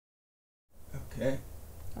Okay.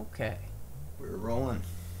 Okay. We're rolling.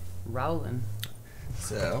 Rolling.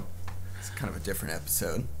 So, it's kind of a different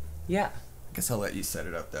episode. Yeah. I guess I'll let you set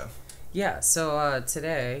it up, though. Yeah, so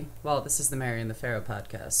today, well, this is the Mary and the Pharaoh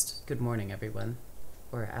podcast. Good morning, everyone.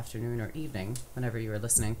 Or afternoon or evening, whenever you are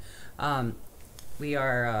listening. We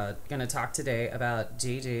are going to talk today about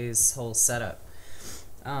JJ's whole setup.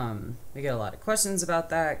 We get a lot of questions about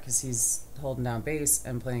that because he's holding down bass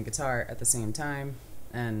and playing guitar at the same time.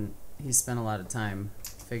 And he spent a lot of time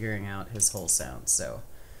figuring out his whole sound. So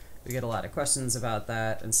we get a lot of questions about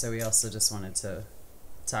that. And so we also just wanted to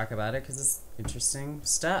talk about it because it's interesting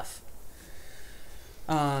stuff.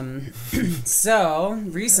 So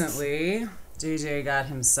recently, JJ got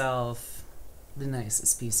himself the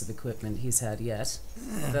nicest piece of equipment he's had yet.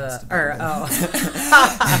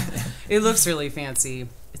 It looks really fancy.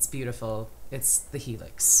 It's beautiful. It's the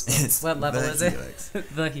Helix. What level is it?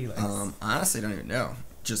 The Helix. Honestly, I don't even know.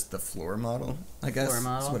 Just the floor model, I guess. Floor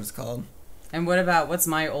model. That's what it's called. And what's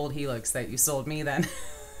my old Helix that you sold me then?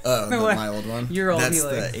 My old one? Your old Helix.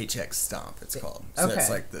 That's the HX Stomp, it's called. So okay.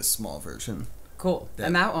 It's like the small version. Cool.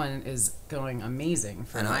 And that one is going amazing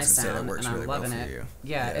for my sound, and I'm loving it.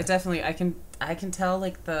 Yeah, it definitely. I can tell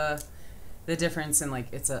like the difference in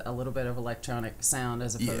like it's a little bit of electronic sound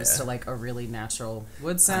as opposed to like a really natural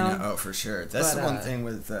wood sound. I know, for sure. That's the one thing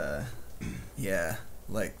with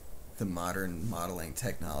like the modern modeling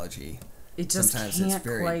technology. It just sometimes can't it's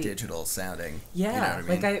very quite digital sounding. Yeah, you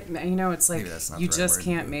know what I mean? It's like you just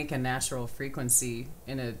can't make a natural frequency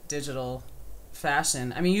in a digital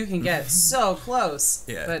fashion. I mean, you can get so close,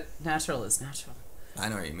 but natural is natural. I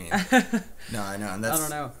know what you mean. No, I know. And that's, I don't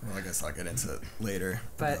know. Well, I guess I'll get into it later.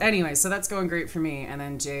 But anyway, so that's going great for me. And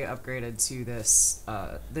then Jay upgraded to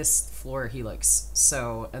this floor Helix.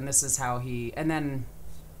 So, and this is how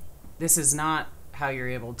this is not how you're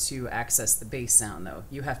able to access the bass sound, though.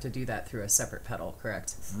 You have to do that through a separate pedal,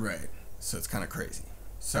 correct? Right. So it's kind of crazy.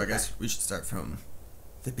 So I guess we should start from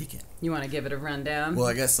the beginning. You want to give it a rundown? Well,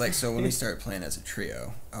 I guess so when we started playing as a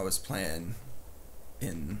trio, I was playing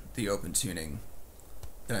in the open tuning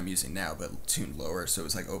that I'm using now, but tuned lower, so it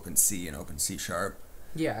was like open C and open C sharp.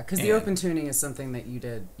 Yeah, because the open tuning is something that you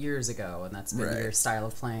did years ago, and that's been your style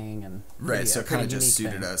of playing, and so it kind of just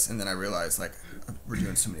suited us. And then I realized like we're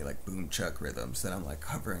doing so many like boom chuck rhythms that I'm like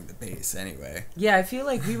covering the bass anyway. Yeah, I feel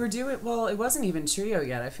like we were doing it wasn't even trio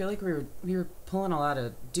yet. I feel like we were pulling a lot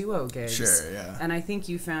of duo gigs. Sure, yeah. And I think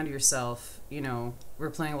you found yourself, we're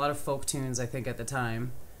playing a lot of folk tunes, I think, at the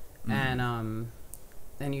time, and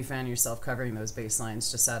then you found yourself covering those bass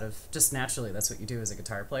lines just naturally. That's what you do as a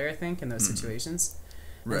guitar player, I think, in those situations.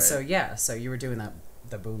 Right. And so you were doing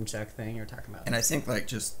the boom chuck thing you were talking about. And I think like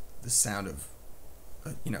just the sound of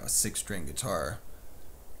a 6-string guitar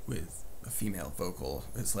with a female vocal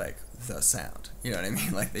is like the sound. You know what I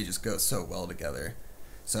mean? Like they just go so well together.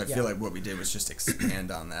 So I feel like what we did was just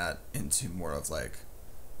expand on that into more of like,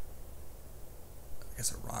 I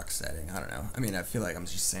guess, a rock setting. I don't know. I mean, I feel like I'm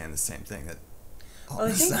just saying the same thing that. Well,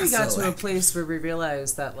 I think we got to a place where we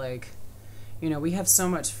realized that like, we have so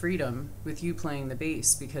much freedom with you playing the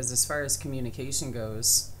bass because as far as communication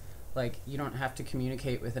goes, like, you don't have to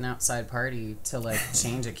communicate with an outside party to, like,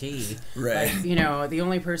 change a key. Right. Like, the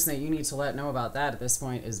only person that you need to let know about that at this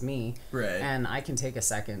point is me. Right. And I can take a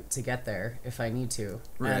second to get there if I need to.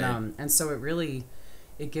 Right. And so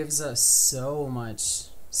it gives us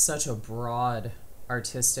such a broad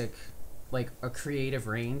artistic, like, a creative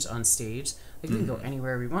range on stage. Like, we can go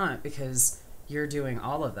anywhere we want because you're doing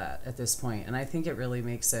all of that at this point, and I think it really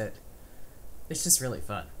makes it's just really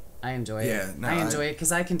fun. I enjoy it. No, I enjoy it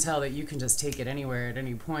because I can tell that you can just take it anywhere at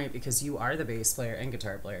any point because you are the bass player and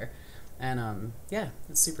guitar player, and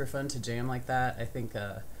it's super fun to jam like that. I think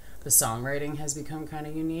the songwriting has become kind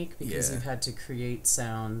of unique because you've had to create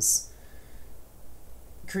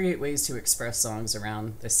ways to express songs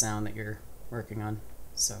around the sound that you're working on.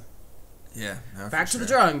 So. Yeah. No, back to the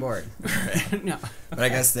drawing board. Right. No. But I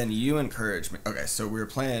guess then you encouraged me. Okay, so we were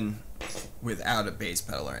playing without a bass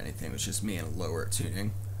pedal or anything. It was just me and a lower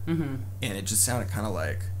tuning. Mm-hmm. And it just sounded kind of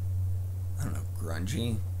like, I don't know,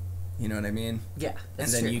 grungy. You know what I mean? Yeah,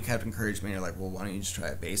 that's And then true. you kept encouraging me. You're like, well, why don't you just try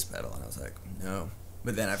a bass pedal? And I was like, no.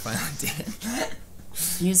 But then I finally did.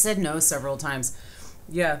 You said no several times.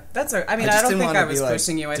 Yeah, that's I mean, I don't think I was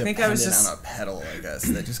pushing you. I think I was just on a pedal, I guess.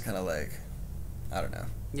 That just kind of like, I don't know.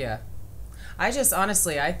 Yeah. I just,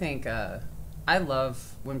 honestly, I think, I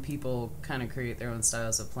love when people kind of create their own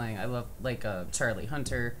styles of playing. I love, like, Charlie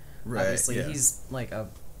Hunter. Right, obviously, he's, like,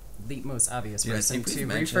 the most obvious person to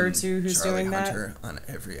refer to who's Charlie doing Hunter on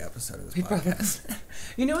every episode of this podcast.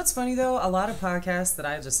 You know what's funny, though? A lot of podcasts that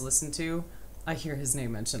I just listen to I hear his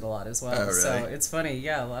name mentioned a lot as well. Oh, really? So it's funny.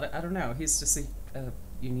 Yeah, a lot of, I don't know. He's just a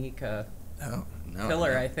unique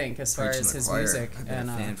pillar, I think, as far as his music. I've been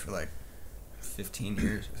a fan for like 15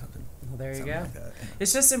 years or something. Well, there you Something go. like that, yeah.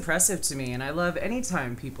 It's just impressive to me, and I love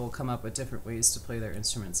anytime people come up with different ways to play their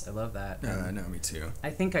instruments. I love that. I know, me too. I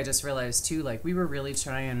think I just realized too, like we were really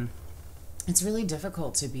trying. It's really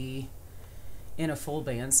difficult to be in a full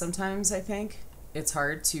band sometimes. I think it's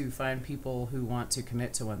hard to find people who want to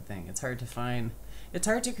commit to one thing. It's hard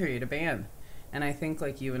to create a band. And I think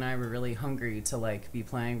like you and I were really hungry to like be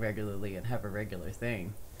playing regularly and have a regular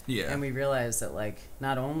thing. Yeah. And we realized that like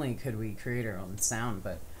not only could we create our own sound,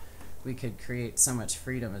 but we could create so much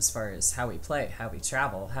freedom as far as how we play, how we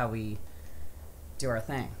travel, how we do our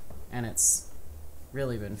thing. And it's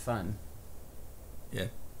really been fun. Yeah.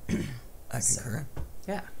 I concur.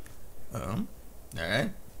 Yeah. All right.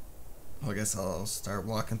 Well, I guess I'll start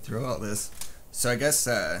walking through all this. So I guess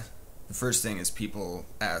the first thing is people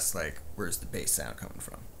ask, like, where's the bass sound coming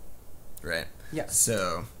from? Right? Yeah.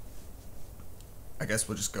 So I guess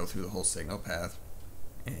we'll just go through the whole signal path.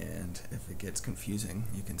 And if it gets confusing,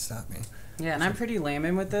 you can stop me. Yeah, and I'm pretty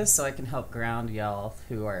layman with this, so I can help ground y'all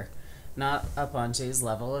who are not up on Jay's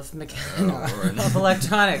level of of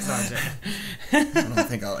electronics on Jay. I don't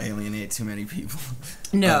think I'll alienate too many people.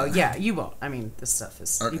 No, yeah, you won't. I mean, this stuff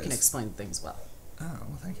is... Okay. You can explain things well. Oh,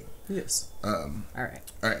 well, thank you. Yes. All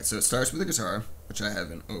right, so it starts with the guitar, which I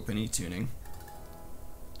have an open E tuning.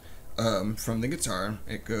 From the guitar,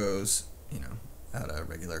 it goes, out a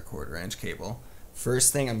regular 1/4 inch cable.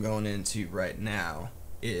 First thing I'm going into right now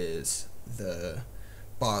is the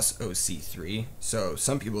Boss OC3. So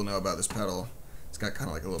some people know about this pedal. It's got kind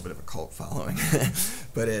of like a little bit of a cult following.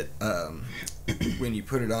 But it, when you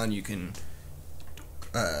put it on, you can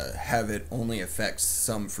have it only affect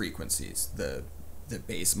some frequencies, the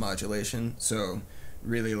bass modulation. So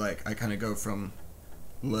really, like, I kind of go from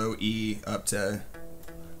low E up to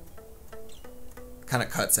kind of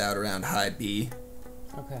cuts out around high B.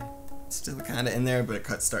 Okay. Still kind of in there, but it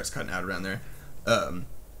starts cutting out around there.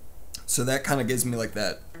 So that kind of gives me like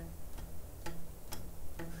that.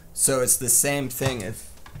 So it's the same thing if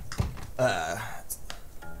that's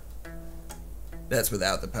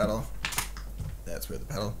without the pedal. That's with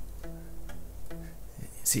the pedal.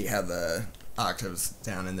 See how the octaves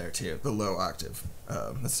down in there too, the low octave.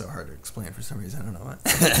 That's so hard to explain for some reason. I don't know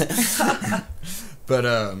why. But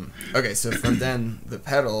okay, so from then the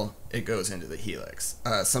pedal, it goes into the helix.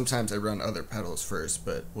 Sometimes I run other pedals first,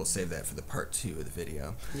 but we'll save that for the part 2 of the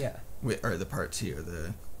video. Yeah. Or the part 2 of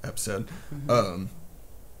the episode. Mm-hmm.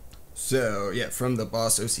 So yeah, from the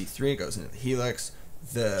Boss OC3 it goes into the helix.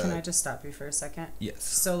 Can I just stop you for a second? Yes.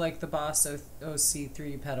 So like the Boss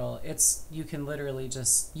OC3 pedal, you can literally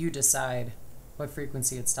just, you decide what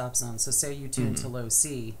frequency it stops on. So say you tune to low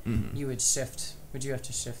C, you would shift, would you have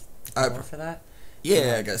to shift more for that?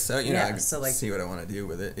 Yeah, I guess so. I can like, see what I want to do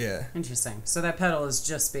with it. Yeah. Interesting. So that pedal is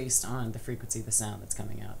just based on the frequency of the sound that's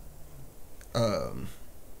coming out.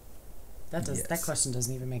 That question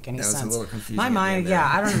doesn't even make any sense. That was a little confusing. My mind,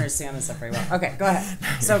 I don't understand this stuff very well. Okay, go ahead.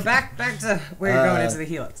 So back to where you're going into the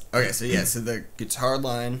helix. Okay, so the guitar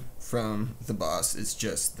line from the Boss is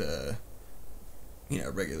just the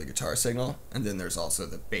regular guitar signal, and then there's also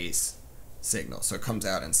the bass signal. So it comes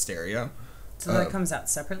out in stereo. So that comes out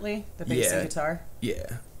separately, the bass and guitar?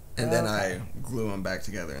 Yeah. And then I glue them back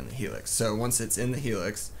together in the helix. So once it's in the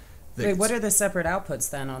helix... Wait, what are the separate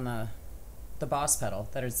outputs then on the Boss pedal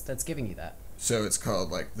that's giving you that? So it's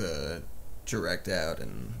called like the direct out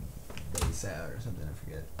and bass out or something, I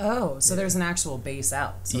forget. Oh, so there's an actual bass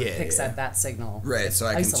out. So it picks out that signal. Right, so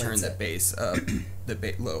I can turn the bass up,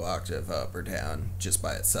 the low octave up or down just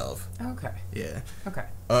by itself. Okay. Yeah. Okay.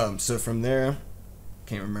 So from there...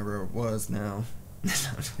 Can't remember what it was now.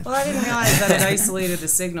 Well, I didn't realize that it isolated the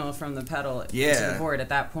signal from the pedal to the board at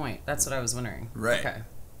that point. That's what I was wondering. Right. Okay.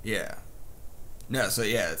 Yeah. No, so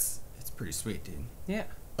yeah, it's pretty sweet, dude. Yeah.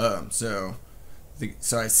 So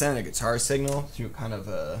I send a guitar signal through kind of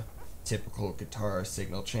a typical guitar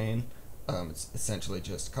signal chain. It's essentially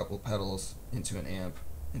just a couple pedals into an amp,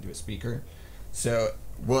 into a speaker. So,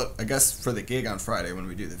 I guess for the gig on Friday when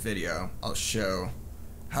we do the video, I'll show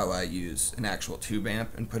how I use an actual tube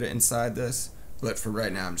amp and put it inside this, but for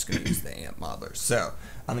right now I'm just going to use the amp modeler. So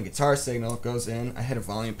on the guitar signal, it goes in, I hit a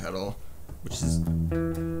volume pedal, which is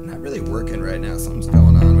not really working right now, something's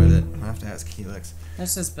going on with it. I have to ask Helix.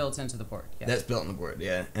 That's just built into the board. Yeah. That's built in the board,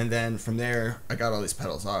 yeah. And then from there, I got all these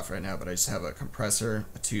pedals off right now, but I just have a compressor,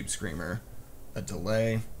 a tube screamer, a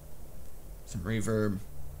delay, some reverb.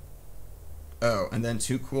 Oh, and then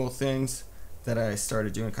 2 cool things that I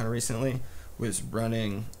started doing kind of recently was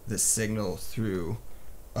running the signal through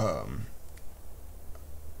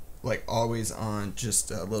like always on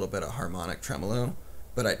just a little bit of harmonic tremolo,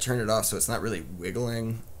 but I turn it off so it's not really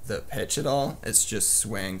wiggling the pitch at all. It's just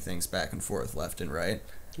swaying things back and forth left and right.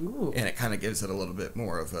 Ooh. And it kind of gives it a little bit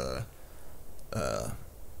more of a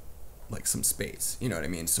like some space, you know what I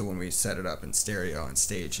mean? So when we set it up in stereo on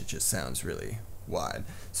stage, it just sounds really wide.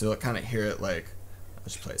 So you'll kind of hear it like, I'll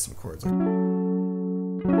just play some chords. And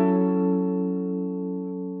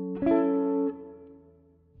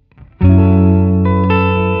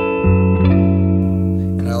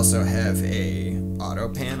I also have a auto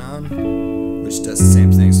pan on, which does the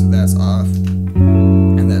same thing. So that's off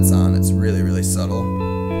and that's on. It's really, really subtle,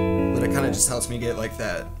 but it kind of just helps me get like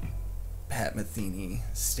that Pat Metheny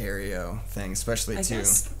stereo thing, especially I too.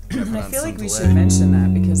 guess, I feel like we should mention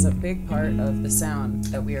that because a big part of the sound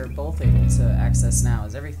that we are both able to access now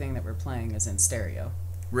is everything that we're playing is in stereo.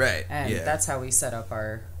 Right. And that's how we set up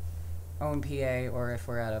our own PA, or if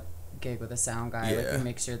we're at a gig with a sound guy, like we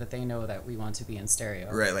make sure that they know that we want to be in stereo.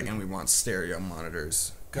 Right, like, and we want stereo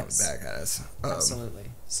monitors coming back at us.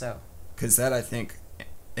 Absolutely. So. Because that, I think,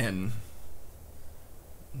 and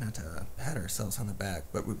not to pat ourselves on the back,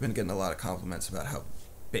 but we've been getting a lot of compliments about how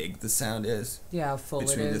big the sound is. Yeah, how full it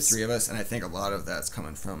is. Between the three of us, and I think a lot of that's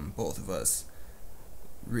coming from both of us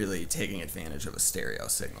really taking advantage of a stereo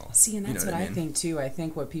signal. See, and that's what I think too. I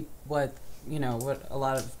think what a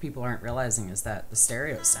lot of people aren't realizing is that the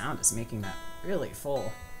stereo sound is making that really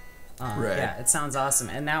full. Right. Yeah, it sounds awesome.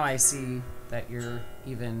 And now I see that you're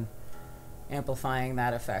even amplifying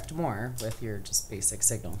that effect more with your just basic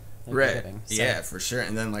signal. Right. So. Yeah, for sure.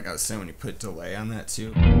 And then, like I was saying, when you put delay on that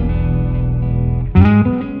too. To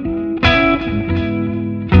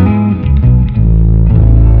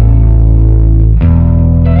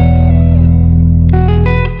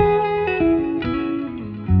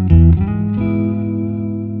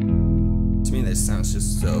me, this sounds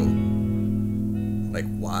just so like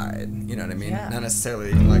wide. You know what I mean? Yeah. Not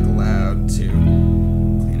necessarily like loud to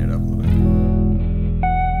clean it up a little bit.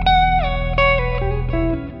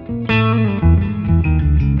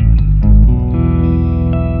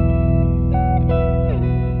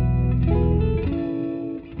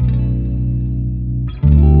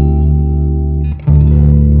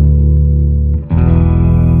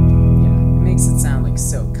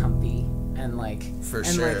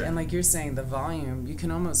 Like you're saying, the volume, you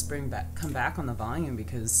can almost come back on the volume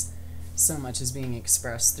because so much is being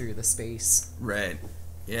expressed through the space. Right.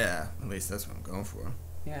 Yeah. At least that's what I'm going for.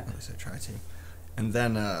 Yeah. At least I try to. And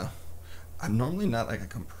then I'm normally not like a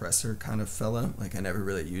compressor kind of fella. Like I never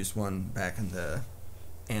really used one back in the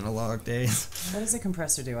analog days. What does a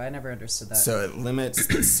compressor do? I never understood that. So it limits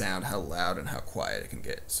the sound, how loud and how quiet it can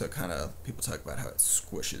get. So it kind of, people talk about how it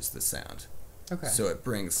squishes the sound. Okay. So it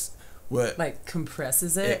brings what... Like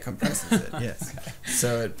compresses it? It compresses it, yes. Okay.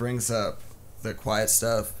 So it brings up the quiet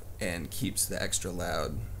stuff and keeps the extra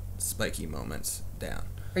loud, spiky moments down.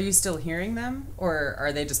 Are you still hearing them, or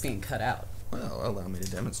are they just being cut out? Well, allow me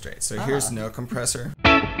to demonstrate. So here's no compressor.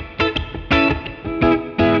 And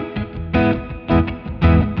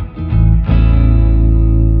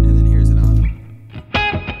then here's it on.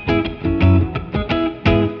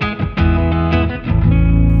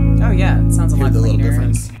 Oh yeah, it sounds a lot cleaner. Hear the little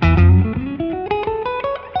difference?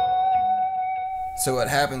 So what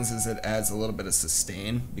happens is it adds a little bit of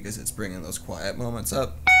sustain because it's bringing those quiet moments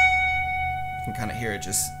up. You can kind of hear it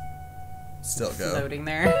just still go. Floating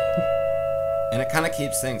there. And it kind of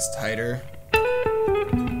keeps things tighter.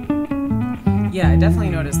 Yeah, I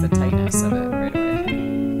definitely noticed the tightness of it right away.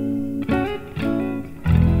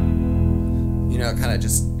 You know, it kind of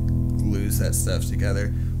just glues that stuff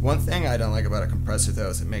together. One thing I don't like about a compressor, though,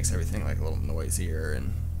 is it makes everything like a little noisier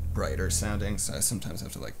and brighter sounding, so I sometimes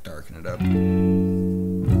have to like darken it up.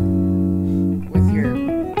 With your...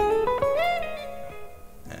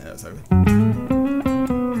 Yeah, that's okay.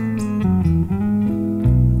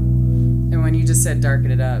 And when you just said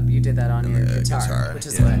darken it up, you did that on your guitar, which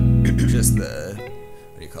is what? Just the,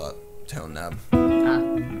 what do you call it? Tone knob.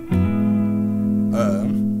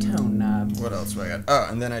 Tone knob. What else do I got? Oh,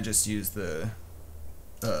 and then I just used the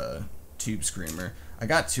tube screamer. I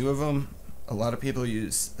got two of them. A lot of people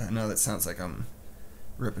use, I know that sounds like I'm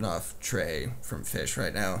ripping off Trey from Fish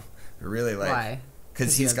right now, but really like... Why?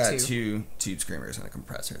 Because he's got two tube screamers and a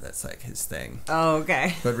compressor. That's like his thing. Oh,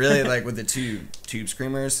 okay. But really, like with the two tube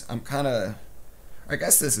screamers, I'm kind of... I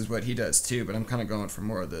guess this is what he does too, but I'm kind of going for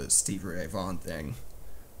more of the Stevie Ray Vaughan thing.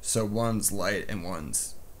 So one's light and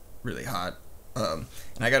one's really hot. And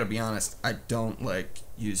I gotta be honest, I don't like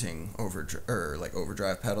using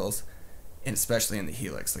overdrive pedals, and especially in the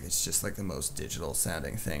Helix. Like it's just like the most digital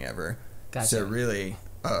sounding thing ever. Gotcha. So really,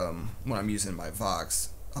 when I'm using my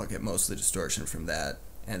Vox, I'll get most of the distortion from that,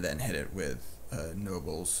 and then hit it with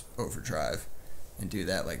Noble's overdrive and do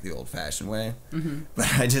that like the old-fashioned way. Mm-hmm.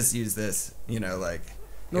 But I just use this, like...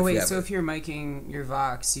 Oh, wait, so if you're miking your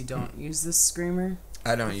Vox, you don't use this screamer?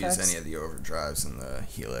 I don't use any of the overdrives in the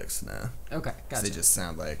Helix, no. Okay, gotcha. They just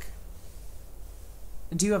sound like...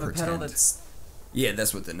 Do you have a pedal that's... Yeah,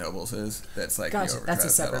 that's what the Nobles is. That's like gotcha. The overdrive That's a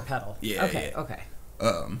separate pedal. Yeah, okay, yeah. Okay.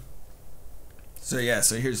 So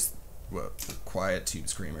here's a quiet tube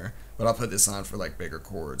screamer. But I'll put this on for like bigger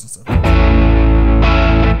chords and stuff.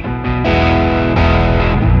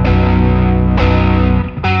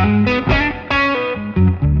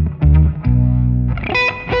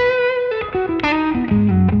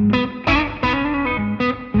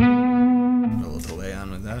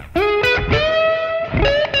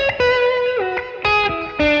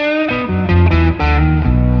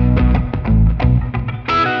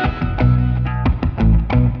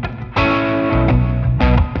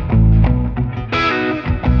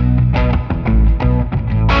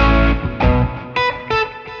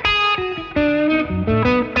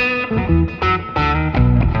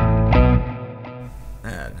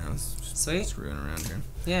 Sweet. Screwing around here.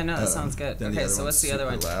 Yeah, no, that sounds good. Okay, so what's the other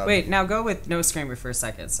one? Loud. Wait, now go with no screamer for a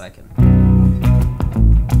second so I can...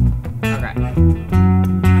 Okay.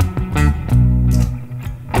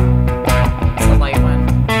 It's a light one.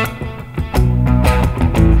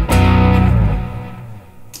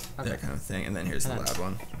 Okay. That kind of thing. And then here's the loud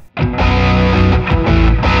one.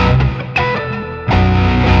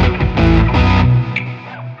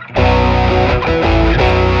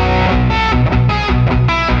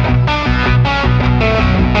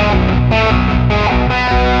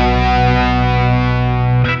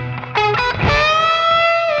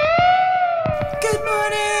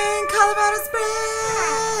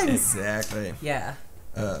 Exactly. Yeah.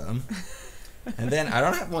 And then I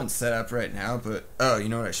don't have one set up right now, but you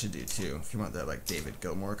know what I should do too? If you want that like David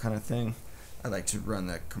Gilmour kind of thing, I like to run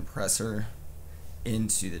the compressor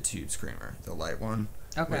into the tube screamer, the light one,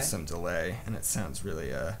 with some delay, and it sounds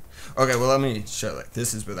really Okay, well let me show. Like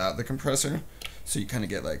this is without the compressor, so you kind of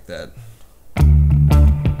get like that.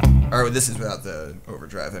 Or this is without the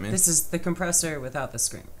overdrive. I mean, this is the compressor without the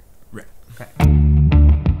screamer. Right. Okay.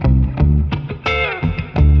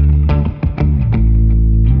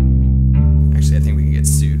 I think we can get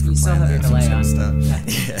sued for playing that delay on stuff.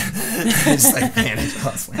 Yeah. Just like panic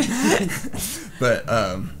hustling. But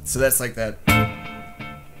so that's like that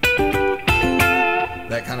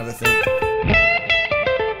kind of a thing.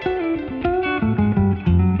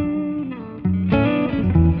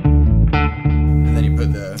 And then you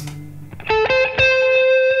put the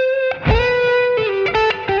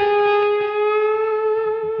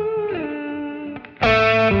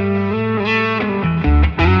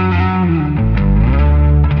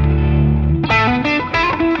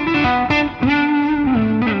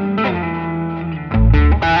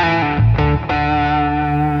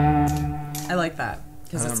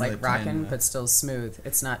because it's like rocking but still smooth.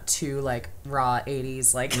 It's not too like raw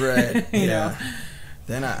 80s like right. you know.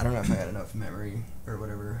 Then I don't know if I had enough memory or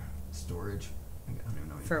whatever storage. I don't even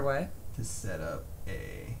know for what to set up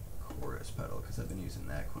a chorus pedal because I've been using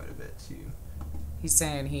that quite a bit too. He's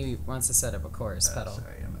saying he wants to set up a chorus pedal.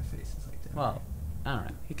 Sorry, yeah, my face is like that. Well, I don't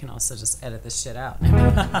know. He can also just edit this shit out.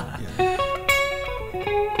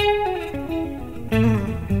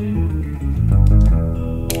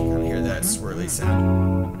 That swirly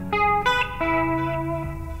sound.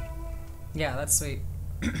 Yeah, that's sweet.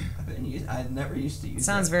 I never used to use it.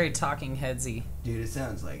 Sounds very Talking Headsy. Dude, it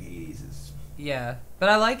sounds like 80s. Yeah, but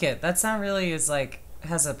I like it. That sound really is like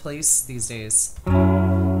has a place these days. It's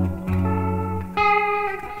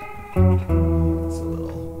a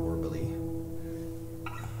little orbally.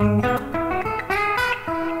 I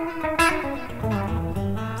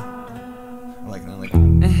like it.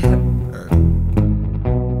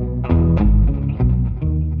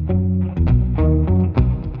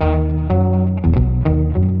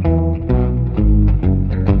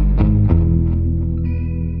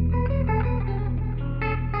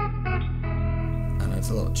 It's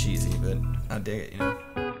a little cheesy, but I dig it, you know?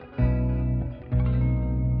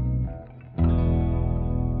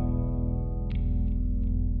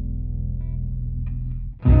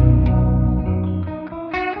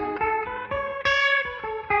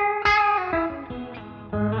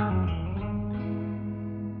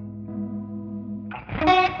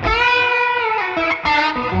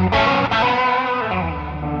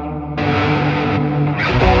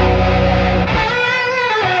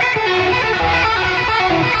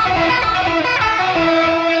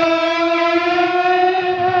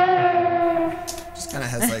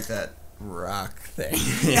 That rock thing,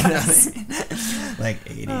 you know? Like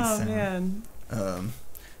 80s sound. Man.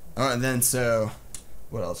 Oh, and then so,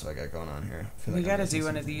 what else do I got going on here? I feel We like got I'm to missing do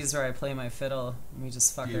one of something. these where I play my fiddle and we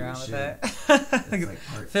just fuck Dude, we around with should. it. That's like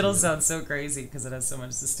part Fiddle 2. sounds so crazy because it has so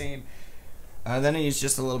much sustain. Then I use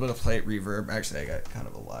just a little bit of plate reverb. Actually, I got kind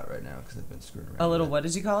of a lot right now because I've been screwing around. A little, with it. what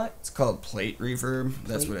did you call it? It's called plate reverb.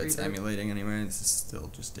 That's Plate what it's reverb? emulating anyway. This is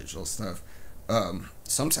still just digital stuff.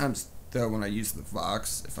 Sometimes though, when I use the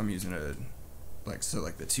Vox, if I'm using a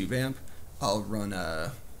like the tube amp, I'll run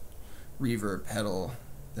a reverb pedal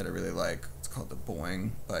that I really like. It's called the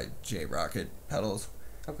Boing by J Rocket pedals.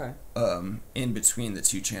 Okay. In between the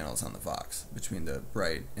 2 channels on the Vox, between the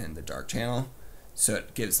bright and the dark channel. So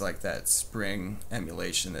it gives like that spring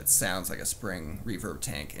emulation that sounds like a spring reverb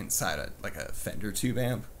tank inside a Fender tube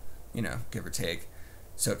amp, you know, give or take.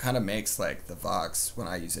 So it kind of makes like the Vox, when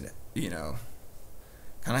I use it, you know,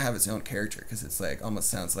 kind of have its own character because it's like almost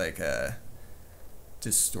sounds like a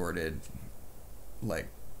distorted like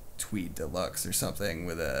Tweed Deluxe or something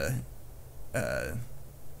with a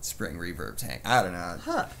spring reverb tank. I don't know.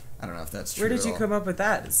 Huh. I don't know if that's true. Where did at you all. come up with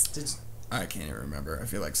that? I can't even remember. I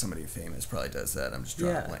feel like somebody famous probably does that. I'm just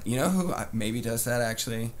drawing a Yeah. blank. You know who maybe does that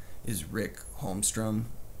actually is Rick Holmstrom.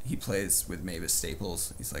 He plays with Mavis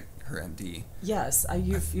Staples. He's like her MD. Yes,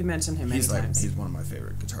 you mentioned him many times. He's one of my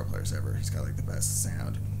favorite guitar players ever. He's got like the best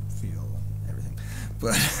sound and feel and everything.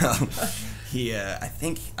 But I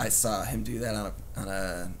think I saw him do that on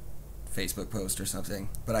a Facebook post or something.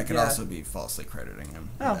 But I could Yeah. also be falsely crediting him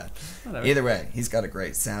for Oh, that. whatever. Either way, he's got a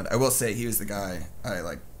great sound. I will say he was the guy I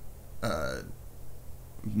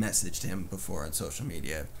messaged him before on social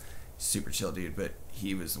media. Super chill dude, but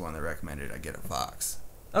he was the one that recommended I get a Vox.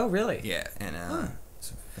 Oh, really? Yeah, and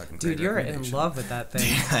it's a fucking Dude, great you're in recommendation. love with that thing.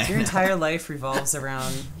 I Your know. entire life revolves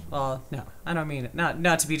around. Well, no, I don't mean it.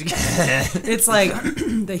 Not to be. It's like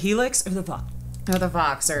the Helix or the Vox. Or the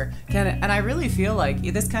Vox, and I really feel like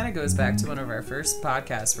this kind of goes back to one of our first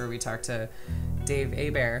podcasts where we talked to Dave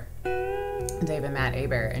and Matt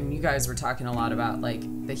Aber, and you guys were talking a lot about like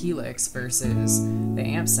the Helix versus the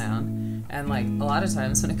amp sound, and like a lot of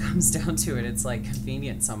times when it comes down to it, it's like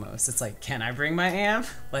convenience almost. It's like, can I bring my amp?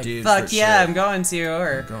 Like, Dude, fuck for yeah, sure. I'm going to,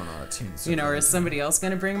 or Going on a tune. you know, or is somebody else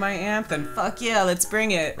gonna bring my amp? Then fuck yeah, let's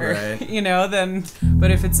bring it. Or Right. you know, then.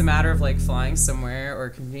 But if it's a matter of like flying somewhere or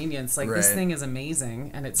convenience, like this Right. thing is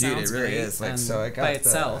amazing and it Dude, sounds it really great. is. Like, and so I got by the-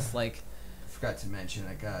 itself, like I forgot to mention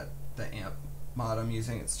I got the amp mod I'm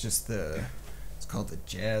using. It's just it's called the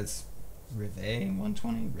Jazz Rivet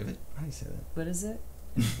 120. Rivet? How do you say that? what is it?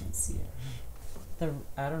 Let's see it.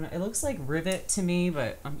 I don't know. It looks like Rivet to me,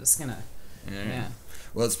 but I'm just gonna. Yeah.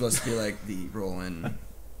 Well, it's supposed to be like the Roland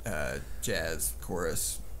Jazz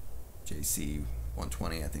Chorus JC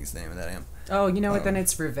 120, I think is the name of that amp. Oh, you know what? Then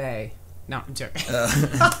it's Rivet. No, I'm joking.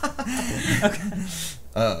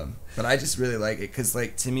 Okay. But I just really like it because,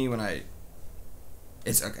 like, to me,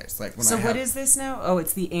 it's okay. It's like when So I what have, is this now? Oh,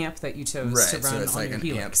 it's the amp that you chose right? to run So it's on like your an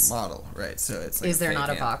Helix. amp model, right? So it's like Is there fake not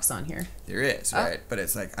a amp. Vox on here? There is, Oh. right? But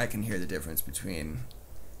it's like I can hear the difference between,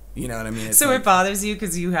 you know what I mean? It's So like, it bothers you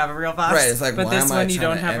because you have a real Vox, right? It's like, but why this am I one you trying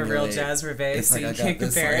don't to have a real emulate- Jazz Rivet, It's so like you I got can't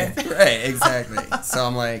this, compare like- it. Right, exactly. So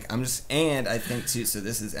I'm like, and I think too. So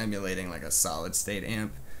this is emulating like a solid state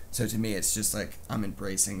amp. So to me, it's just like I'm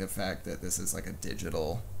embracing the fact that this is like a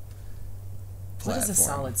digital What platform. is a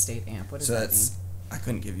solid state amp? What does So that that's mean? I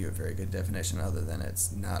couldn't give you a very good definition other than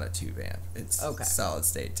it's not a tube amp. It's Okay. solid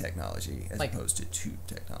state technology as Like, opposed to tube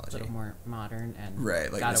A technology. little more modern and Right,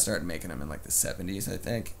 like got they a- started making them in like the 70s, I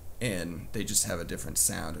think, and they just have a different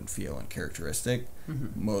sound and feel and characteristic.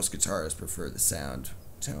 Mhm. Most guitarists prefer the sound,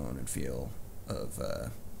 tone, and feel of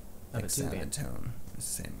like a tube sound amp. and tone. It's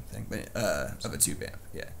the same thing, but of a tube amp,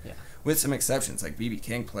 yeah. Yeah. With some exceptions, like BB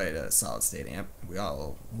King played a solid state amp. We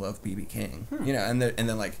all love BB King, you know, and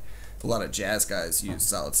then like a lot of jazz guys use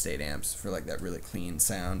solid state amps for like that really clean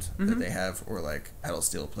sound that they have, or like pedal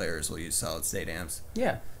steel players will use solid state amps.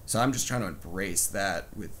 Yeah. So I'm just trying to embrace that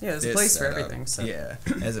with Yeah, there's a this place for setup. everything, so. Yeah,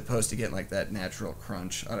 as opposed to getting like that natural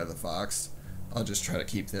crunch out of the Vox, I'll just try to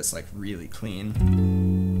keep this like really clean,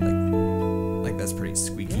 like that's pretty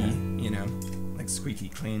squeaky, Yeah. you know, like squeaky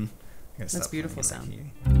clean. I gotta That's stop beautiful playing sound. my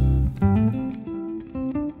key.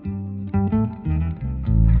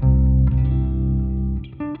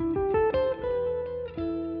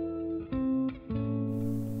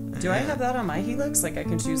 Do I have that on my Helix? Like I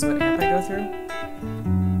can choose what amp I go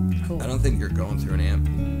through? Cool. I don't think you're going through an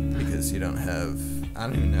amp because you don't have. I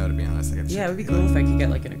don't even know, to be honest. I gotta Yeah, it check would be the cool Helix. if I could get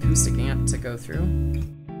like an acoustic amp to go through.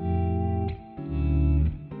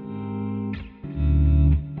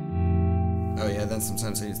 Oh yeah, then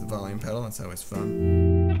sometimes I use the volume pedal. That's always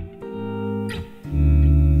fun.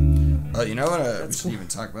 Oh, you know what? We That's should cool. even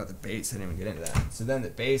talk about the bass. I didn't even get into that. So then the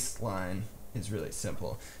bass line is really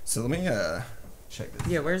simple. So let me check this.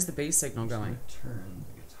 Yeah, where's the bass signal going? Turn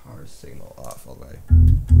the guitar signal off all the way.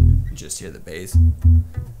 Just hear the bass.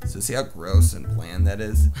 So see how gross and bland that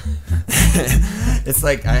is? It's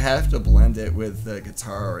like I have to blend it with the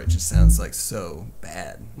guitar or it just sounds like so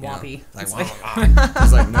bad. Wobbly. Like,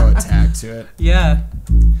 there's like no attack to it. Yeah.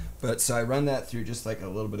 But so I run that through just like a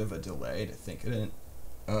little bit of a delay to think of it.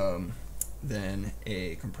 Then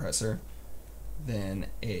a compressor. Then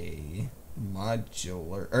a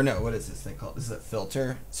modular, or no, what is this thing called? This is a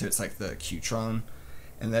filter. So it's like the Qtron.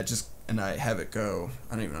 And that just, and I have it go,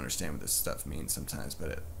 I don't even understand what this stuff means sometimes,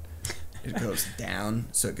 but it goes down,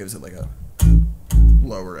 so it gives it like a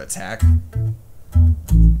lower attack.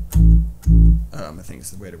 I think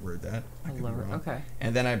it's the way to word that. Okay.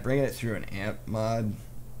 And then I bring it through an amp mod,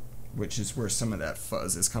 which is where some of that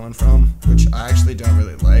fuzz is coming from, which I actually don't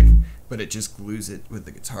really like, but it just glues it with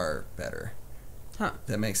the guitar better. Huh.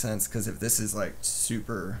 That makes sense, because if this is like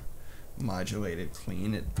super modulated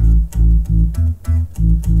clean, it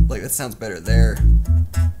like that sounds better there,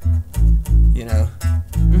 you know.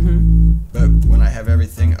 But when I have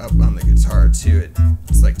everything up on the guitar too,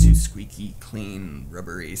 it's like too squeaky clean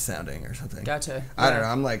rubbery sounding or something. Gotcha. I don't know,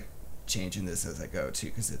 I'm like changing this as I go too,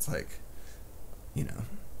 because it's like, you know,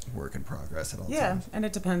 work in progress at all times. And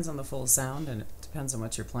it depends on the full sound, and it depends on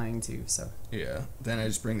what you're playing too. So yeah, then I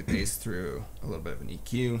just bring the bass through a little bit of an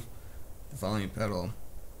EQ, the volume pedal,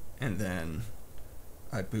 and then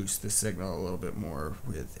I boost the signal a little bit more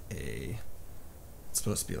with it's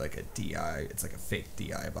supposed to be like a DI. It's like a fake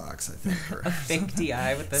DI box, I think. Or a fake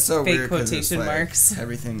DI with the so fake weird, 'cause quotation it's like marks.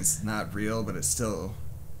 Everything's not real, but it still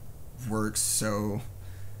works so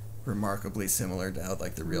remarkably similar to how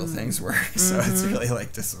like the real things work. So it's really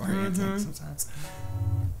like disorienting sometimes.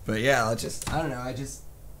 But yeah, I don't know. I just,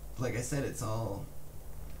 like I said, it's all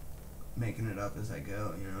making it up as I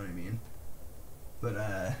go. You know what I mean? But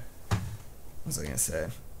what was I gonna say? I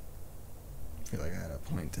feel like I had a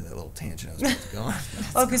point to that little tangent I was about to go on.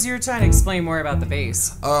 Oh, because you were trying to explain more about the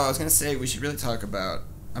bass. Oh, I was gonna say we should really talk about.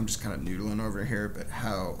 I'm just kind of noodling over here, but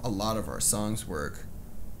how a lot of our songs work,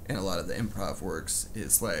 and a lot of the improv works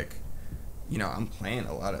is like, you know, I'm playing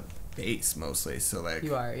a lot of bass mostly. So like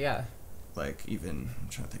You are, yeah. Like even I'm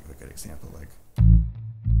trying to think of a good example. Like.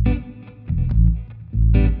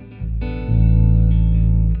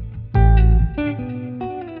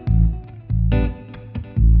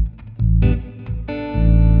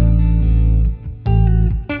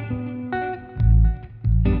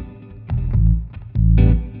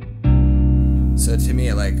 So to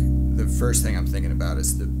me, like, the first thing I'm thinking about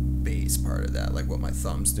is the bass part of that, like what my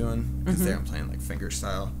thumb's doing, because there I'm playing like finger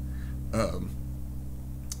style.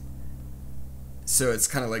 So it's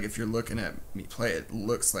kind of like if you're looking at me play, it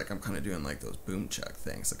looks like I'm kind of doing like those boom chuck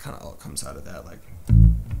things. It kind of all comes out of that, like.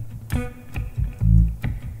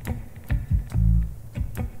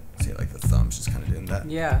 See, like the thumb's just kind of doing that.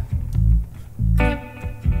 Yeah.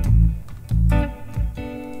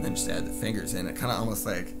 And then just add the fingers in. It kind of almost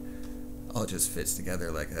like all just fits together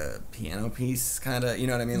like a piano piece, kind of. You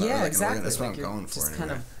know what I mean? Yeah, like exactly. That's what like I'm going for. Just anyway.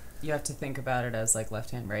 kind of, you have to think about it as like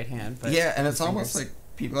left hand, right hand. But yeah, and it's fingers. almost like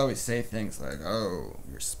people always say things like, "Oh,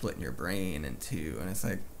 you're splitting your brain in two," and it's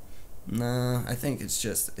like, nah. I think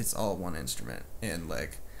it's all one instrument, and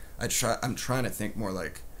like I'm trying to think more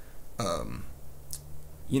like,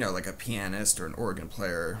 you know, like a pianist or an organ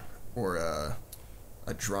player or a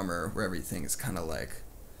drummer, where everything is kind of like,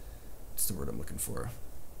 what's the word I'm looking for?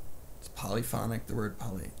 It's polyphonic. The word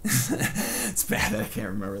poly. It's bad that I can't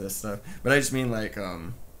remember this stuff, but I just mean like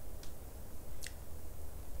I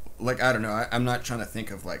don't know. I'm not trying to think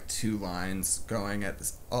of like two lines going at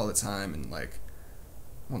this all the time, and like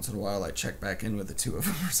once in a while I check back in with the two of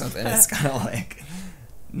them or something. It's kind of like,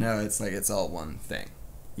 no, it's like it's all one thing,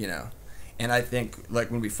 you know. And I think like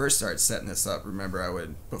when we first started setting this up, remember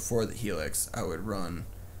before the Helix, I would run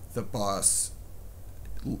the Boss,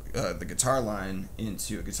 the guitar line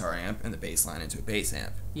into a guitar amp and the bass line into a bass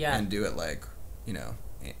amp. Yeah. And do it like, you know,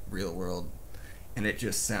 real world, and it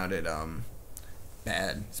just sounded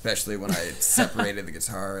bad, especially when I separated the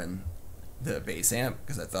guitar and the bass amp,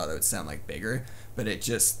 because I thought it would sound like bigger, but it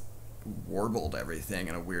just warbled everything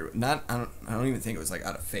in a weird. I don't even think it was like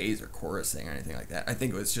out of phase or chorusing or anything like that. I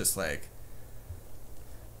think it was just like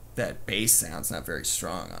that bass sound's not very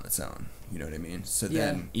strong on its own. You know what I mean? So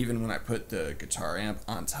then even when I put the guitar amp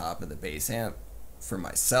on top of the bass amp, for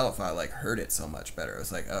myself, I like heard it so much better. I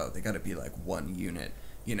was like, oh, they got to be like one unit.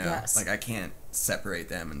 You know, like I can't separate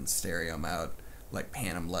them and stereo them out, like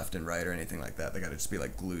pan them left and right or anything like that. They got to just be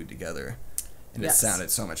like glued together, and it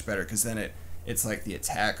sounded so much better, because then it's like the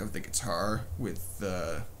attack of the guitar with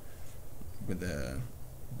the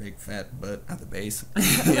big fat butt at the bass.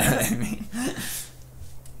 You know what I mean?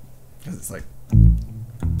 Because it's like,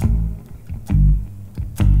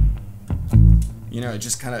 you know, it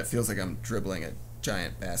just kind of feels like I'm dribbling a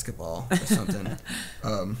giant basketball or something.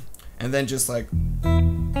 And then just like, oh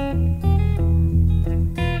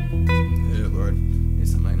Lord, need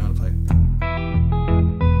something I know how to play.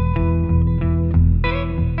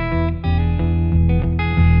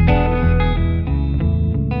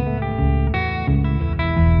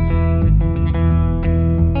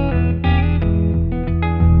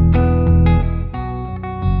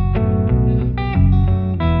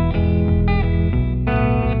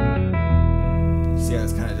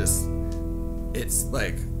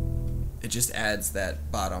 Just adds that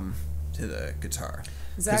bottom to the guitar.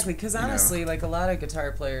 Exactly, because honestly, like a lot of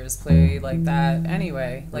guitar players play like that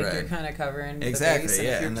anyway. Like you're kind of covering the bass, and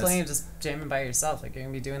if you're playing just jamming by yourself, like you're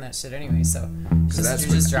gonna be doing that shit anyway. So you're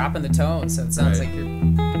just dropping the tone, so it sounds like you're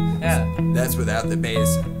That's without the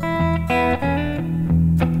bass.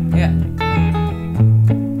 Yeah.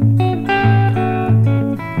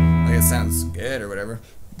 Like it sounds good or whatever,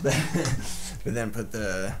 but then put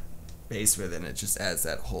the bass with it, and it just adds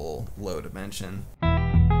that whole low dimension.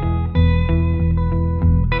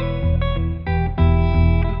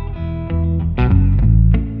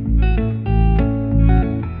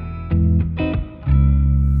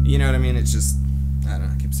 You know what I mean? It's just, I don't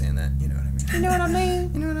know, I keep saying that. You know what I mean? You know what I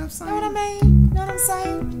mean? You know what I'm saying? You know what I mean? You know what I'm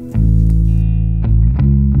saying?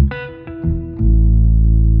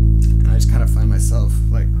 And I just kind of find myself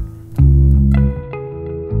like,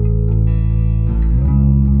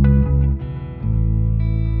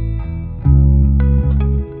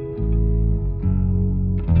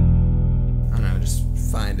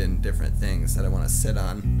 finding different things that I want to sit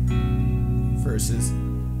on versus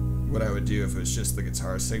what I would do if it was just the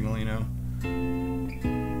guitar signal, you know?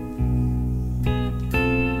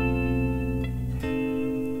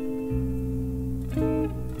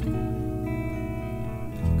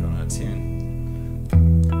 Going out of tune.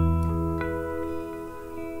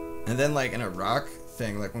 And then like in a rock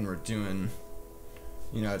thing, like when we're doing,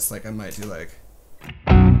 you know, it's like I might do like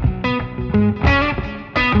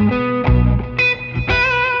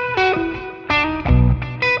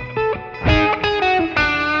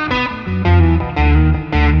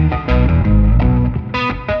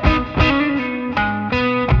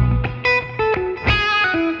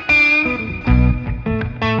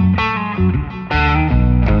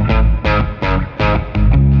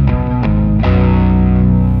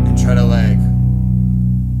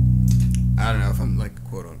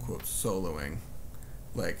soloing,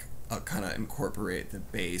 like I'll kind of incorporate the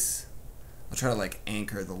bass. I'll try to like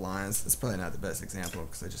anchor the lines. That's probably not the best example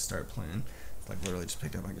because I just started playing. Like literally just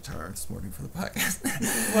picked up my guitar this morning for the podcast.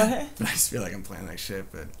 What? But I just feel like I'm playing like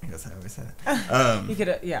shit, but I guess I always say you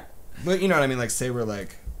could, yeah. But you know what I mean? Like say we're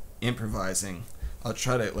like improvising, I'll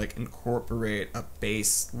try to like incorporate a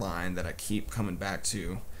bass line that I keep coming back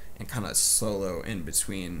to and kind of solo in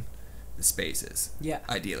between the spaces. Yeah.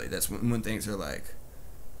 Ideally, that's when things are like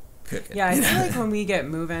cooking. Yeah, I feel like when we get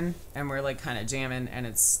moving and we're like kind of jamming and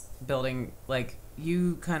it's building, like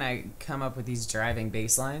you kind of come up with these driving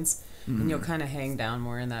bass lines, and you'll kind of hang down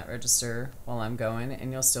more in that register while I'm going,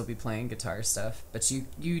 and you'll still be playing guitar stuff, but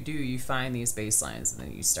you find these bass lines and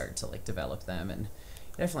then you start to like develop them and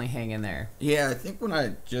definitely hang in there. Yeah, I think when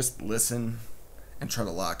I just listen and try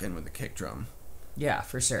to lock in with the kick drum, yeah,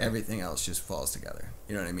 for sure, everything else just falls together.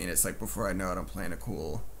 You know what I mean? It's like before I know it, I'm playing a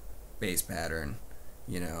cool bass pattern.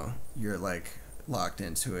 You know, you're like locked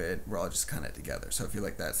into it. We're all just kind of together. So I feel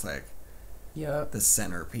like that's like the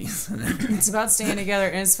centerpiece. It's about staying together.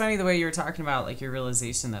 And it's funny the way you were talking about like your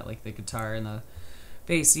realization that like the guitar and the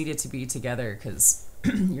bass needed to be together, because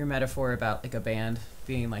your metaphor about like a band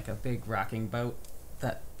being like a big rocking boat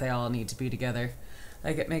that they all need to be together,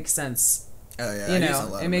 like it makes sense. Oh yeah, you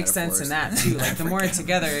know, it makes sense in that too. Like the more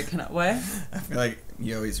together, it can. What? I feel like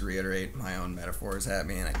you always reiterate my own metaphors at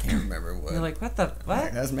me, and I can't remember what. You're like, what the what?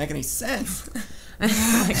 Like, that doesn't make any sense. Like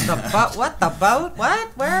the boat? What the boat? What?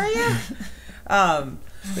 Where are you?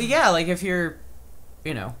 But yeah, like if you're,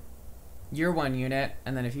 you know, you're one unit,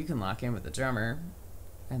 and then if you can lock in with the drummer,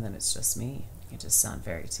 and then it's just me, you just sound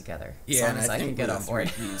very together. Yeah, as long as I can get on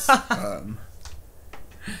board.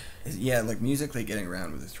 Yeah, like musically getting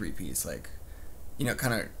around with a 3-piece, like, you know,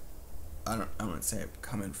 kind of, I wouldn't say I'm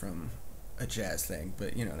coming from a jazz thing,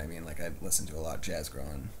 but you know what I mean. Like I listened to a lot of jazz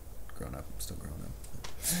growing up. I'm still growing up.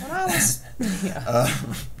 When I was,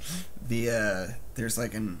 yeah. There's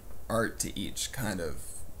like an art to each kind of,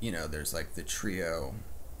 you know, there's like the trio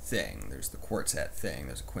thing, there's the quartet thing,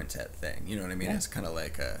 there's a quintet thing. You know what I mean? Yeah. It's kind of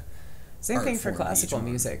like a, Same art thing for form classical each one.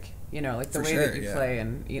 music. You know, like the For way sure, that you yeah. play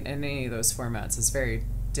in any of those formats is very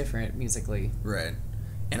different musically. Right.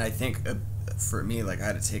 And I think for me, like, I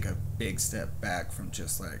had to take a big step back from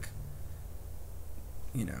just, like,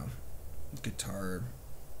 you know, guitar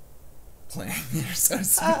playing, so to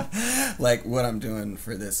speak. Like, what I'm doing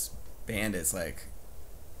for this band is, like,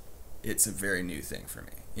 it's a very new thing for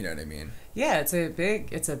me. You know what I mean? Yeah, it's a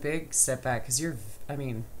big step back because you're, I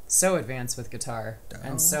mean, so advanced with guitar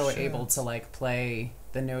and so able to, like, play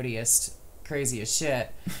the notiest, craziest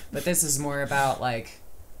shit. But this is more about, like,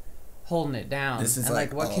 holding it down. This is and,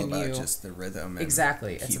 like what all can about you just the rhythm. And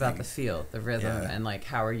exactly. It's about the feel, the rhythm, Yeah. and, like,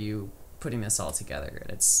 how are you putting this all together?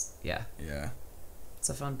 And it's Yeah. it's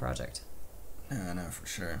a fun project. Yeah, no, for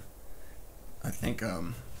sure. I think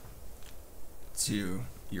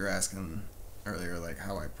you're asking earlier, like,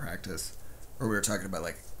 how I practice, or we were talking about,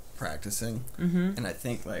 like, practicing. Mm-hmm. And I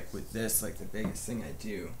think, like, with this, like, the biggest thing I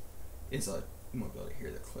do is you won't be able to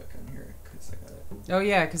hear the click on here because I got it. Oh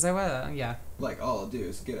yeah, because I was Like, all I'll do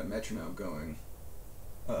is get a metronome going.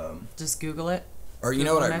 Just Google it. Or you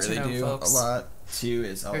know what I Google really metronome, do folks. a lot too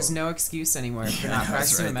is There's no excuse anymore for Yeah, not no, it's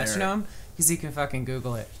practicing a right there. metronome because you can fucking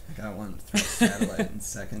Google it. I got one through satellite in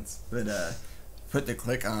seconds, but put the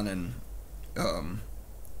click on and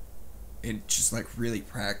it just, like, really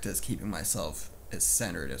practice keeping myself as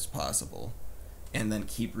centered as possible, and then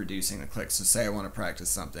keep reducing the click. So say I want to practice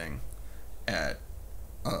something at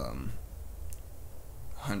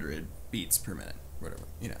 100 beats per minute, whatever,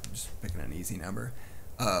 you know, I'm just picking an easy number,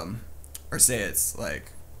 or say it's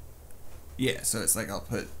like, yeah, so it's like I'll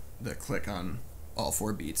put the click on all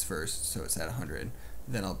 4 beats first, so it's at 100,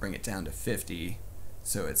 then I'll bring it down to 50,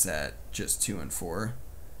 so it's at just 2 and 4,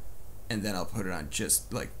 and then I'll put it on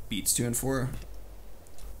just, like, beats 2 and 4,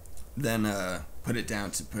 then put it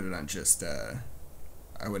down to put it on just I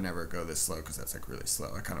would never go this slow because that's, like, really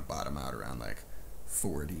slow. I kind of bottom out around, like,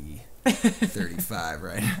 40, 35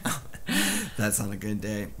 right now. That's on a good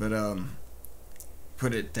day. But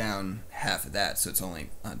put it down half of that so it's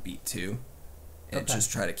only on beat 2. And Okay.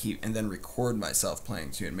 just try to keep, and then record myself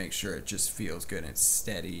playing 2 and make sure it just feels good and it's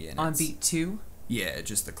steady. And On beat 2? Yeah,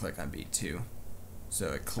 just the click on beat 2.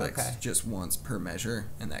 So it clicks just once per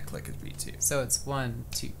measure, and that click is beat 2. So it's 1,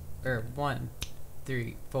 2, or 1,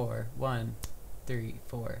 3, 4, 1, 3,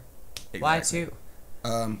 4. Exactly. Why 2?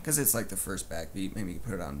 Because it's like the first backbeat. Maybe you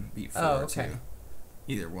put it on beat 4 Oh, okay. too.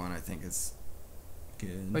 Either one, I think, is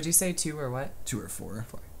good. Would you say 2 or what? 2 or 4.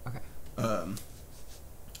 4. Okay.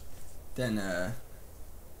 Then,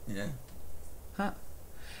 yeah. Huh.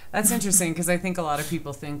 That's interesting because I think a lot of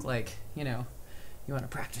people think, like, you know, you want to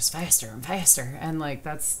practice faster and faster, and, like,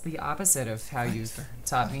 that's the opposite of how you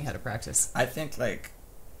taught me how to practice. I think, like,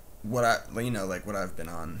 what I've been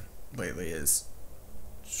on lately is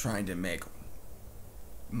trying to make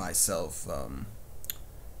myself,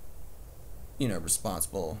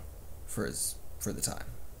 responsible for the time,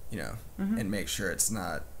 Mm-hmm. and make sure it's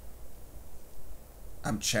not.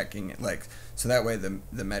 I'm checking it, like, so that way the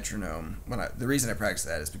metronome, the reason I practice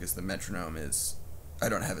that is because the metronome is, I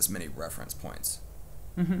don't have as many reference points.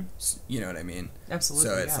 Mm-hmm. You know what I mean? Absolutely.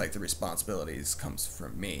 So it's yeah. like the responsibilities comes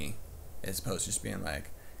from me, as opposed to just being like,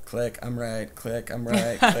 click, I'm right, click, I'm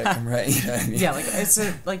right, click, I'm right. You know what I mean? Yeah, like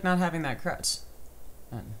it's like not having that crutch.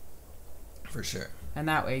 For sure. And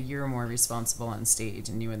that way you're more responsible on stage,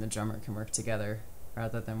 and you and the drummer can work together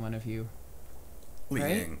rather than one of you.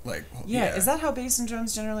 Leading, right? like, Yeah, is that how bass and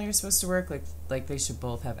drums generally are supposed to work? Like they should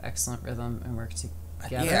both have excellent rhythm and work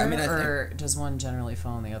together? Yeah, I mean, or does one generally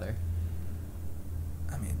fall on the other?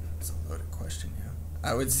 I mean, it's a loaded question, yeah.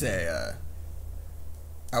 I would say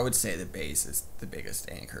the bass is the biggest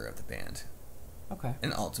anchor of the band. Okay.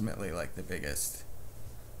 And ultimately, like, the biggest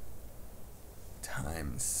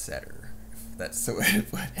time setter, if that's the way to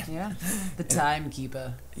put it. Yeah, the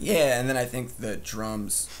timekeeper. Yeah, and then I think the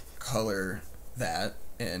drums color that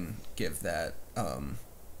and give that,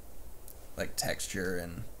 like, texture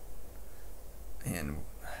and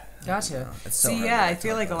Gotcha. It's so See, hard yeah, to I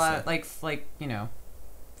feel talk like a about lot, stuff. like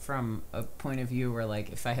from a point of view where,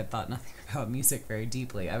 like, if I had thought nothing about music very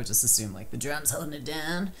deeply, I would just assume, like, the drums holding it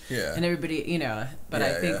down. Yeah. And everybody, but I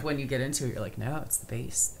Yeah, think yeah. when you get into it, you're like, no, it's the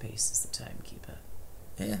bass. The bass is the timekeeper.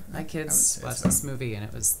 Yeah. My kids say watched so. this movie, and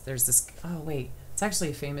there's this, oh, wait, it's actually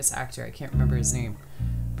a famous actor. I can't remember his name.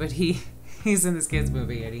 But he's in this kid's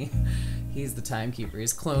movie, and he's the timekeeper.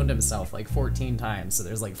 He's cloned himself like 14 times, so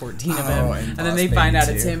there's like 14 of him. And then they find out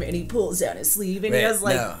it's him, and he pulls down his sleeve, and he has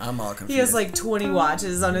like no, I'm all confused. he has like 20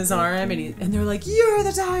 watches on his arm, and they're like, "You're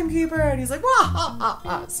the timekeeper," and he's like, "Wah ha ha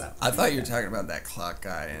ha." So I thought you were talking about that clock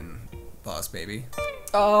guy in Boss Baby.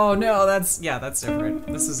 oh no, that's different.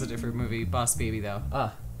 This is a different movie, Boss Baby though.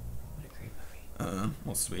 What a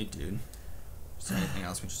Well, sweet, dude. Is there anything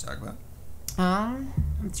else we should talk about?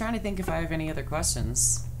 I'm trying to think if I have any other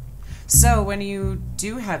questions. So when you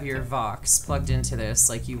do have your Vox plugged into this,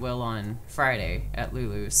 like you will on Friday at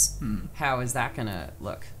Lulu's, how is that gonna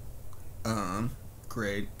look?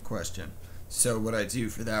 Great question. So what I do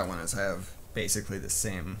for that one is I have basically the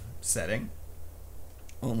same setting,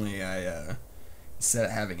 only I instead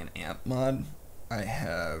of having an amp mod, I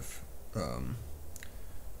have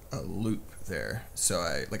a loop there. So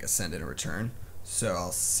I like a send and a return. So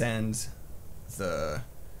I'll send the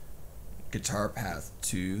guitar path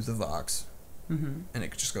to the Vox, and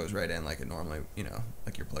it just goes right in like it normally, you know,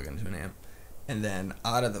 like you're plugging into an amp. And then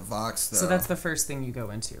out of the Vox, though... So that's the first thing you go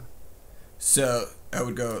into. So I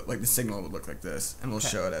would go, like the signal would look like this, and we'll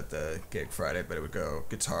show it at the gig Friday, but it would go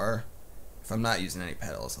guitar. If I'm not using any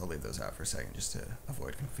pedals, I'll leave those out for a second just to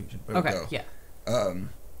avoid confusion. But it would go,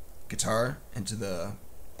 guitar into the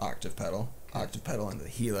octave pedal into the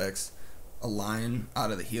helix, a line out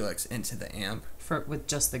of the helix into the amp. With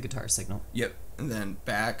just the guitar signal. Yep. And then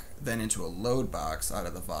back, then into a load box out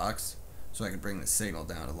of the Vox, so I can bring the signal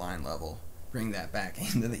down to line level, bring that back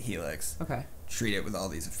into the helix. Okay. Treat it with all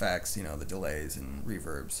these effects, you know, the delays and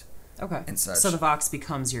reverbs. Okay. And such. So the Vox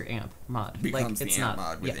becomes your amp mod. Becomes like, the amp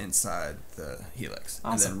mod with inside the helix.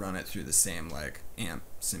 Awesome. And then run it through the same, like, amp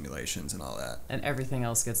simulations and all that. And everything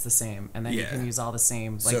else gets the same. And then you can use all the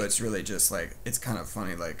same. Like, so it's really just, like, it's kind of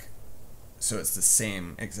funny, like, so it's the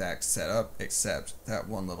same exact setup, except that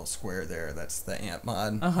one little square there, that's the amp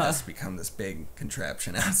mod, has become this big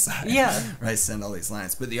contraption outside. Yeah. Where I send all these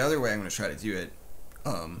lines. But the other way I'm going to try to do it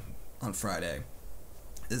on Friday,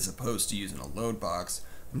 as opposed to using a load box,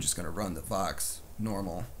 I'm just going to run the Vox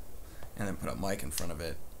normal, and then put a mic in front of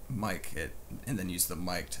it, mic it, and then use the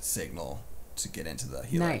mic'd signal to get into the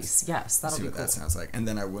helix. Nice, yes, that'll be cool. See what that sounds like. And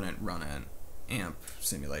then I wouldn't run an amp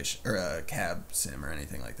simulation or a cab sim or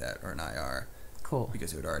anything like that, or an IR. Cool.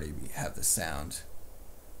 Because it would already have the sound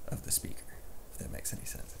of the speaker, if that makes any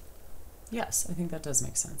sense. Yes, I think that does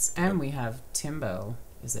make sense. And we have Timbo,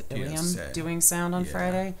 is it Ilium, doing sound on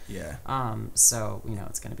Friday? Yeah. So we know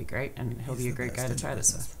it's going to be great, and he'll be a great guy to try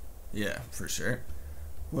this with. Yeah, for sure.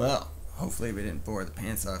 Well, hopefully we didn't bore the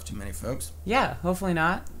pants off too many folks. Yeah, hopefully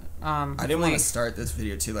not. I didn't want to start this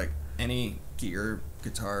video too, like any gear,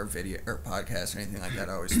 guitar, video, or podcast or anything like that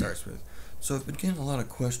always starts with, so I've been getting a lot of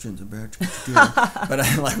questions about what you're doing. But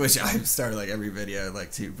I like, which I started like every video I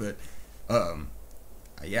like to, but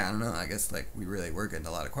yeah, I don't know, I guess like we really were getting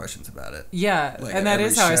a lot of questions about it. Yeah, like, and that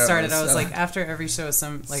is how I started. I was like, after every show,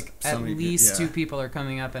 at least two people are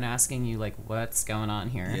coming up and asking you like, what's going on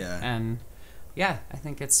here? Yeah. And yeah, I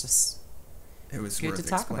think it's just it was good worth to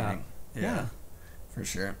talk explaining. about. Yeah, for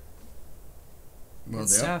sure. Good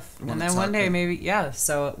stuff. And then one day maybe,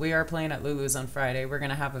 so we are playing at Lulu's on Friday. We're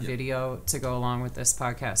going to have a video to go along with this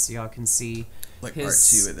podcast so y'all can see like part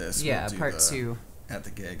 2 of this. Yeah, part 2 at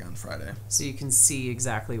the gig on Friday. So you can see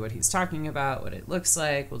exactly what he's talking about, what it looks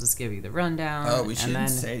like. We'll just give you the rundown. Oh, we should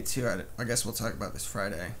say too, I guess we'll talk about this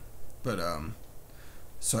Friday. But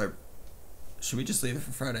so should we just leave it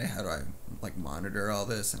for Friday? How do I like monitor all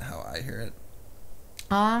this and how I hear it?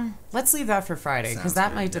 Let's leave that for Friday, because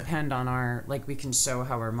that might depend on our, like, we can show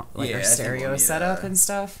how our our stereo setup and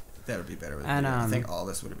stuff. That would be better with video. I think all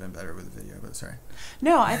this would have been better with video, but sorry.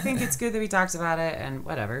 No, I think it's good that we talked about it and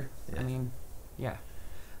whatever. Yeah. I mean, yeah.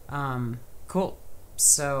 Cool.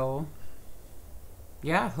 So,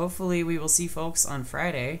 yeah, hopefully we will see folks on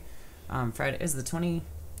Friday. Friday is the 23rd.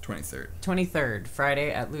 23rd,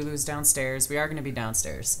 Friday at Lulu's downstairs. We are going to be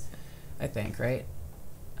downstairs, I think, right?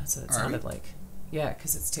 That's what it sounded like. Yeah,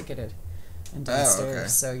 because it's ticketed and downstairs. Okay.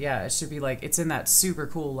 So, yeah, it should be like, it's in that super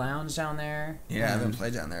cool lounge down there. Yeah, I haven't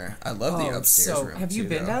played down there. I love the upstairs room. Have you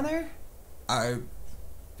been down there? I've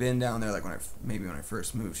been down there like when I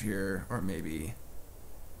first moved here, or maybe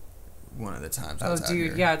one of the times I was out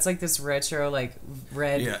here. Yeah, it's like this retro, like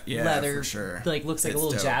red leather, for sure. Like looks like a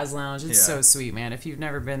little jazz lounge. It's so sweet, man. If you've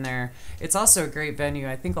never been there, it's also a great venue.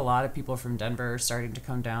 I think a lot of people from Denver are starting to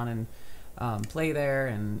come down and play there,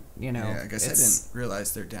 and you know. Yeah, I guess I didn't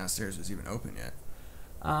realize their downstairs was even open yet.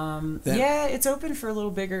 Yeah, it's open for a little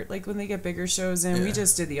bigger, like when they get bigger shows in. We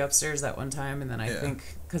just did the upstairs that one time, and then I think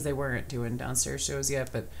because they weren't doing downstairs shows yet,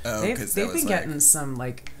 but they've been getting some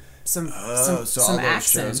like some all those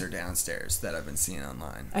accent. shows are downstairs that I've been seeing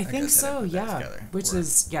online. I think so, yeah. Which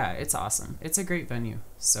is it's awesome. It's a great venue.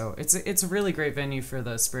 So it's a really great venue for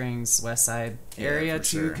the Springs West Side area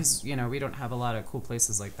too, because you know we don't have a lot of cool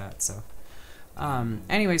places like that. So.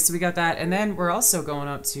 Anyway, so we got that, and then we're also going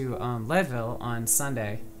up to Leadville on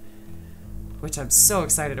Sunday, which I'm so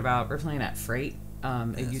excited about. We're playing at Freight,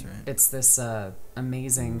 That's right. It's this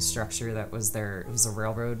amazing structure that was there. It was a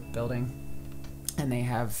railroad building. And they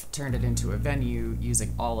have turned it into a venue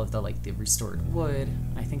using all of the restored wood.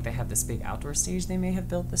 I think they have this big outdoor stage they may have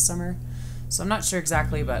built this summer. So I'm not sure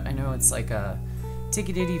exactly, but I know it's like a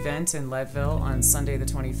ticketed event in Leadville on Sunday the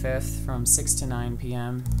 25th from 6 to 9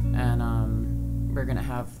 p.m. And we're going to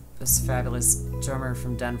have this fabulous drummer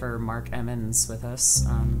from Denver, Mark Emmons, with us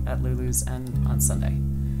at Lulu's and on Sunday.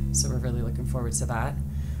 So we're really looking forward to that.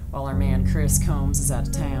 While our man Chris Combs is out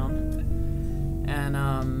of town. And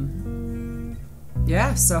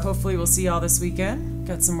yeah, so hopefully we'll see y'all this weekend.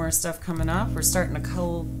 Got some more stuff coming up. We're starting a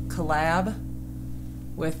collab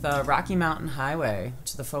with Rocky Mountain Highway,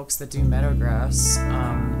 which are the folks that do Meadowgrass.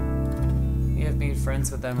 We have made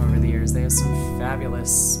friends with them over the years. They have some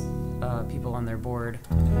fabulous people on their board,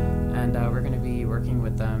 and we're going to be working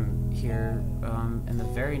with them here in the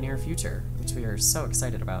very near future, which we are so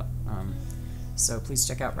excited about. So please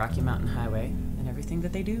check out Rocky Mountain Highway and everything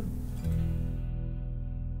that they do.